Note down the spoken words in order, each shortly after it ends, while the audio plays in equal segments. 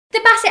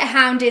Basset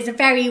Hound is a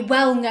very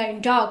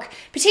well-known dog,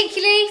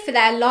 particularly for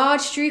their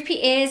large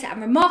droopy ears and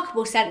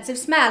remarkable sense of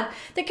smell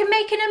that can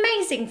make an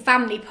amazing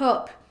family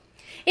pup.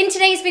 In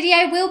today's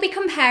video, we'll be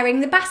comparing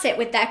the Basset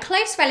with their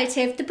close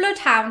relative, the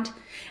Bloodhound,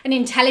 an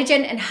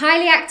intelligent and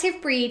highly active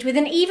breed with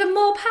an even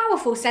more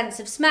powerful sense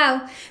of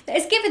smell that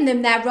has given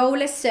them their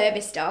role as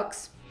service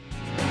dogs.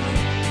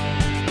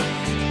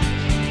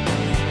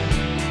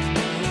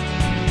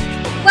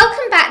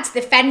 Welcome back to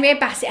the Fenrir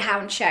Basset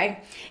Hound Show.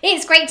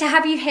 It's great to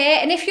have you here,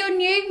 and if you're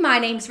new, my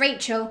name's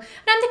Rachel and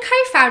I'm the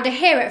co-founder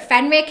here at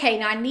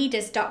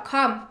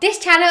FenrirCanineLeaders.com. This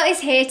channel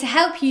is here to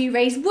help you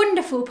raise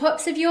wonderful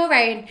pups of your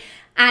own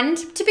and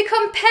to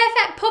become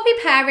perfect puppy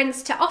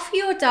parents to offer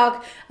your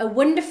dog a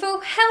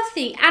wonderful,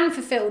 healthy and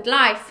fulfilled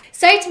life.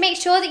 So to make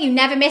sure that you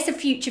never miss a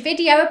future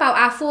video about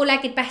our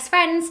four-legged best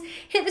friends,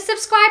 hit the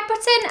subscribe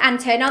button and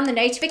turn on the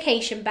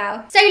notification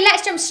bell. So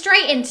let's jump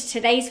straight into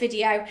today's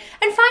video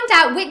and find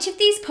out which of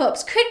these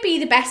pups could be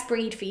the best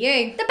breed for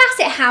you. The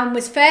Basset Hound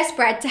was first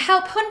bred to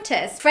help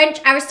hunters.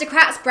 French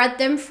aristocrats bred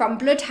them from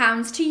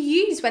bloodhounds to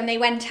use when they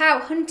went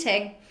out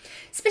hunting,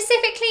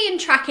 specifically in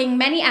tracking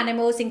many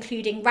animals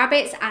including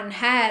rabbits and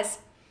hares.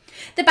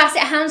 The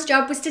Basset Hound's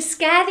job was to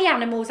scare the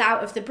animals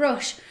out of the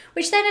brush,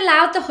 which then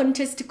allowed the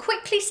hunters to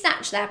quickly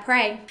snatch their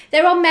prey.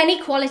 There are many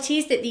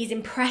qualities that these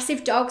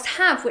impressive dogs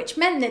have which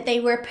meant that they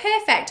were a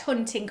perfect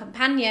hunting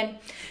companion,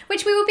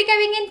 which we will be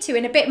going into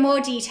in a bit more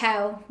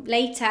detail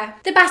later.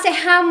 The Basset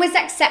Hound was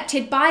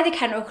accepted by the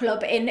Kennel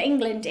Club in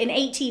England in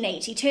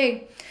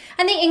 1882.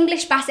 And the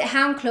English Basset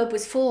Hound Club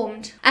was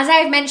formed. As I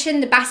have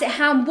mentioned, the Basset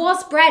Hound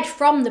was bred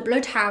from the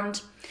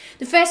Bloodhound.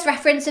 The first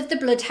reference of the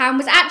Bloodhound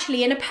was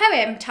actually in a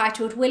poem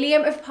titled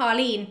William of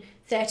Parline,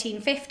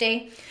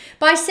 1350,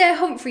 by Sir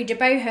Humphrey de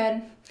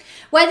Bohun,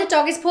 where the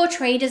dog is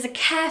portrayed as a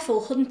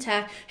careful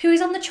hunter who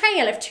is on the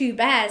trail of two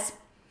bears.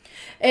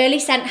 Early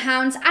scent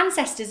hounds,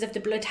 ancestors of the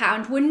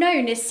Bloodhound, were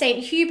known as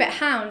St. Hubert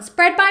hounds,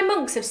 bred by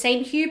monks of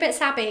St.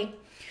 Hubert's Abbey.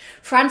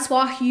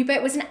 Francois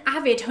Hubert was an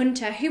avid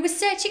hunter who was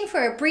searching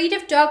for a breed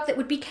of dog that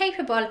would be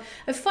capable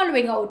of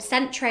following old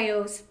scent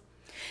trails.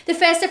 The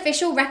first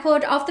official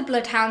record of the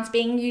Bloodhounds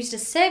being used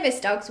as service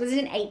dogs was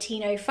in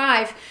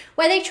 1805,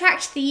 where they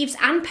tracked thieves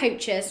and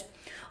poachers,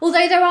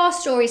 although there are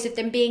stories of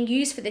them being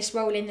used for this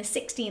role in the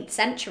 16th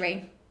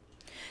century.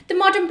 The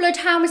modern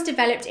Bloodhound was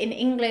developed in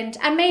England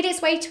and made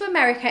its way to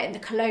America in the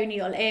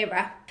colonial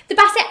era. The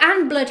Basset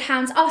and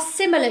Bloodhounds are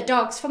similar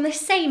dogs from the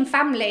same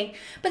family,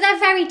 but they're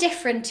very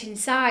different in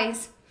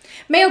size.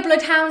 Male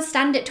Bloodhounds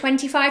stand at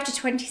 25 to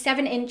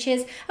 27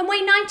 inches and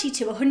weigh 90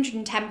 to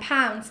 110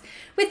 pounds,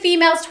 with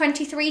females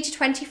 23 to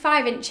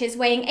 25 inches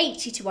weighing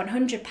 80 to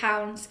 100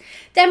 pounds.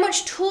 They're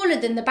much taller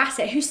than the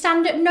Basset, who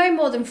stand at no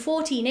more than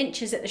 14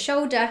 inches at the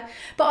shoulder,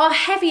 but are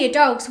heavier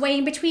dogs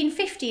weighing between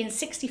 50 and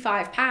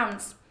 65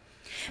 pounds.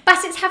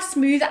 Bassets have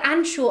smooth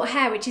and short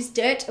hair which is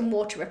dirt and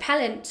water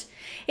repellent.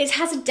 It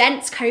has a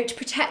dense coat to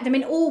protect them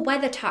in all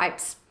weather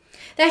types.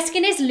 Their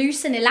skin is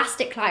loose and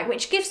elastic-like,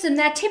 which gives them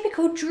their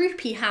typical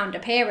droopy hound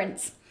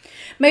appearance.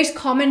 Most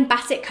common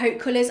Basset coat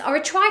colours are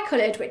a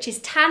tricoloured, which is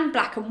tan,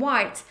 black and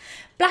white,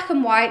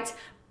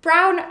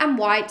 brown and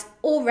white,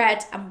 or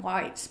red and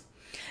white.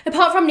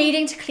 Apart from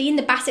needing to clean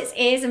the Basset's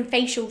ears and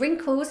facial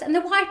wrinkles and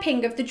the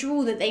wiping of the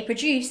drool that they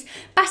produce,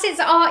 Bassets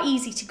are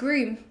easy to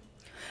groom.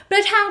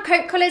 Bloodhound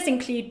coat colours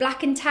include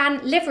black and tan,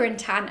 liver and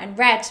tan and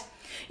red.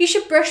 You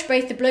should brush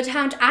both the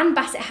Bloodhound and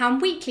Basset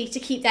Hound weekly to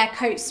keep their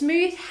coats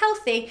smooth,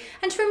 healthy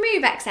and to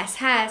remove excess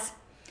hairs.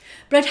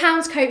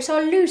 Bloodhounds' coats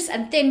are loose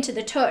and thin to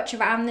the touch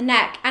around the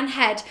neck and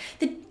head.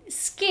 The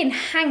skin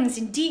hangs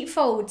in deep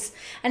folds,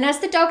 and as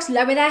the dogs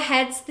lower their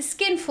heads, the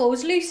skin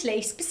falls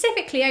loosely,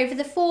 specifically over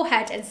the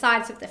forehead and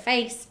sides of the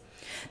face.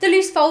 The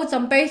loose folds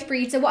on both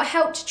breeds are what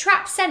help to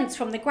trap scents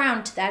from the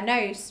ground to their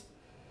nose.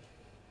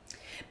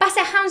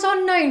 Basset Hounds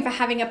are known for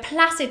having a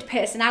placid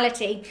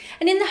personality,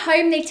 and in the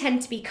home they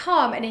tend to be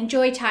calm and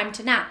enjoy time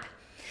to nap.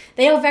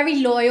 They are very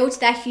loyal to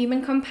their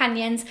human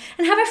companions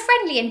and have a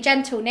friendly and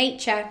gentle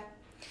nature.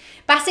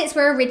 Bassets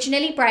were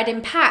originally bred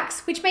in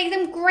packs, which make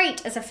them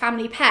great as a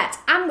family pet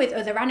and with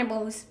other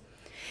animals.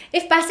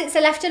 If Bassets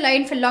are left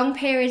alone for long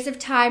periods of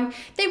time,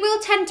 they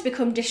will tend to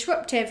become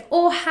disruptive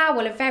or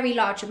howl a very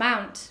large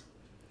amount.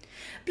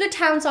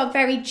 Bloodhounds are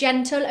very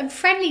gentle and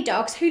friendly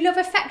dogs who love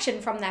affection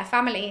from their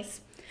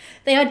families.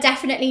 They are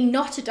definitely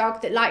not a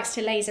dog that likes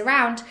to laze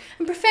around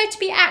and prefer to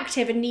be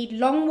active and need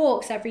long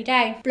walks every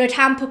day.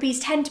 Bloodhound puppies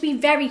tend to be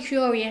very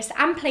curious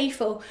and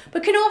playful,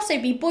 but can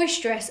also be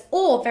boisterous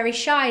or very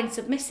shy and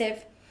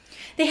submissive.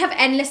 They have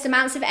endless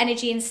amounts of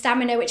energy and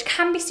stamina which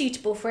can be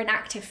suitable for an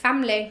active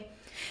family.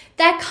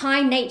 Their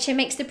kind nature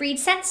makes the breed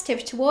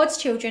sensitive towards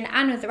children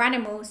and other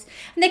animals,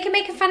 and they can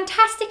make a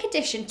fantastic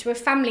addition to a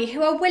family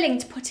who are willing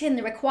to put in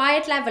the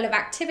required level of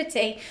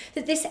activity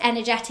that this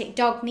energetic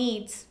dog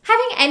needs.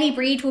 Having any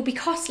breed will be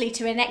costly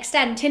to an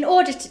extent in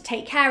order to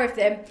take care of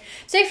them,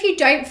 so if you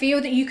don't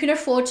feel that you can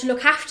afford to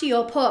look after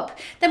your pup,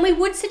 then we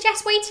would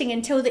suggest waiting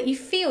until that you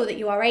feel that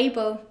you are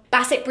able.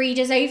 Basset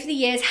breeders over the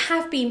years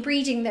have been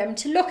breeding them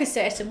to look a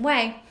certain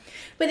way,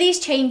 but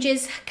these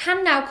changes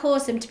can now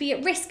cause them to be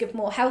at risk of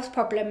more health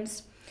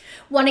problems.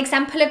 One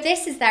example of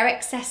this is their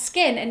excess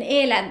skin and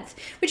ear length,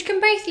 which can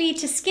both lead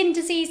to skin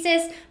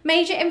diseases,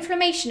 major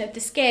inflammation of the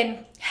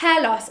skin, hair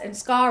loss and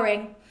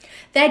scarring.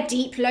 Their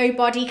deep, low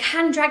body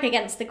can drag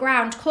against the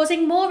ground,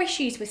 causing more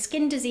issues with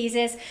skin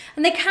diseases,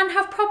 and they can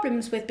have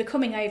problems with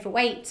becoming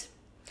overweight.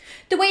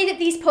 The way that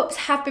these pups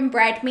have been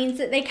bred means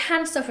that they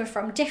can suffer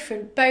from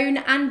different bone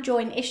and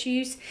joint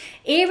issues,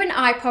 ear and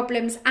eye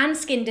problems, and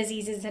skin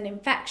diseases and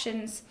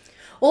infections,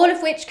 all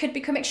of which could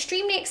become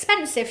extremely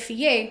expensive for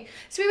you.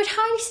 So we would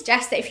highly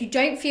suggest that if you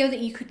don't feel that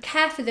you could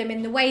care for them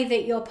in the way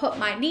that your pup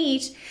might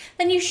need,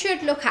 then you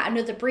should look at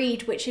another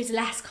breed which is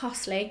less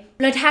costly.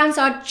 Bloodhounds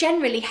are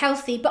generally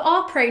healthy but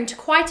are prone to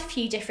quite a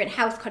few different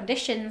health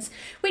conditions,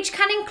 which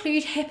can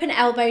include hip and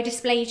elbow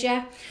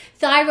dysplasia,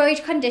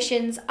 thyroid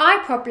conditions,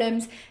 eye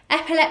problems,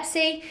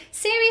 epilepsy,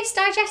 serious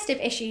digestive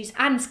issues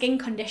and skin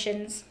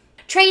conditions.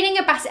 Training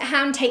a Basset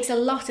Hound takes a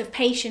lot of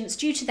patience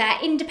due to their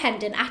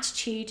independent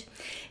attitude.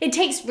 It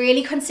takes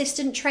really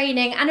consistent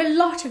training and a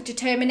lot of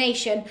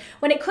determination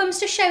when it comes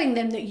to showing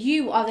them that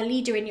you are the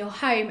leader in your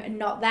home and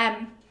not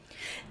them.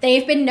 They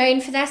have been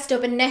known for their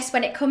stubbornness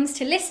when it comes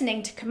to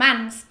listening to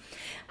commands.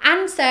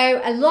 And so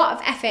a lot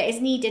of effort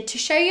is needed to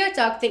show your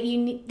dog that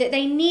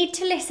they need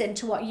to listen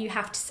to what you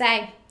have to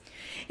say.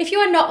 If you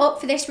are not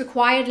up for this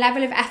required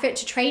level of effort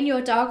to train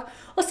your dog,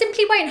 or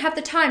simply won't have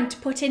the time to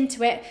put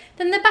into it,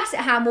 then the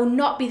Basset Hound will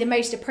not be the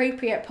most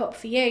appropriate pup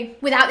for you.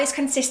 Without this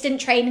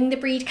consistent training, the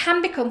breed can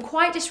become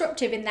quite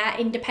disruptive in their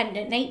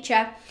independent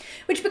nature,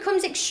 which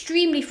becomes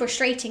extremely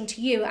frustrating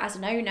to you as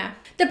an owner.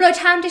 The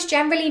Bloodhound is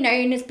generally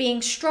known as being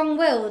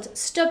strong-willed,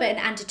 stubborn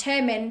and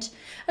determined,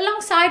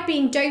 alongside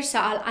being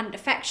docile and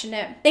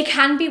affectionate. They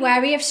can be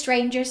wary of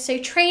strangers, so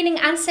training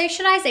and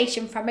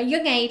socialisation from a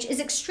young age is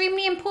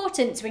extremely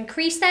important to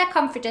increase their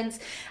confidence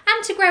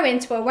and to grow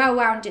into a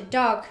well-rounded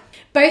dog.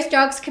 Both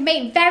dogs can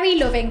make very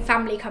loving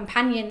family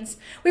companions.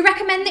 We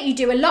recommend that you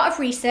do a lot of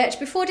research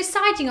before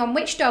deciding on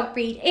which dog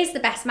breed is the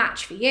best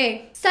match for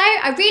you. So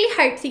I really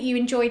hope that you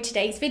enjoyed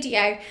today's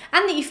video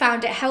and that you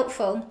found it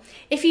helpful.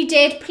 If you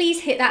did,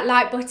 please hit that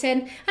like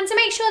button, and to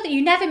make sure that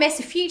you never miss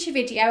a future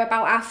video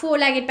about our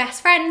four-legged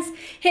best friends,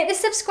 hit the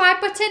subscribe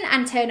button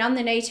and turn on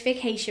the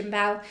notification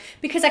bell,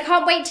 because I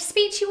can't wait to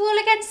speak to you all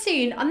again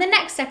soon on the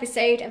next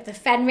episode of the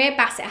Fenrir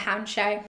Basset Hound Show.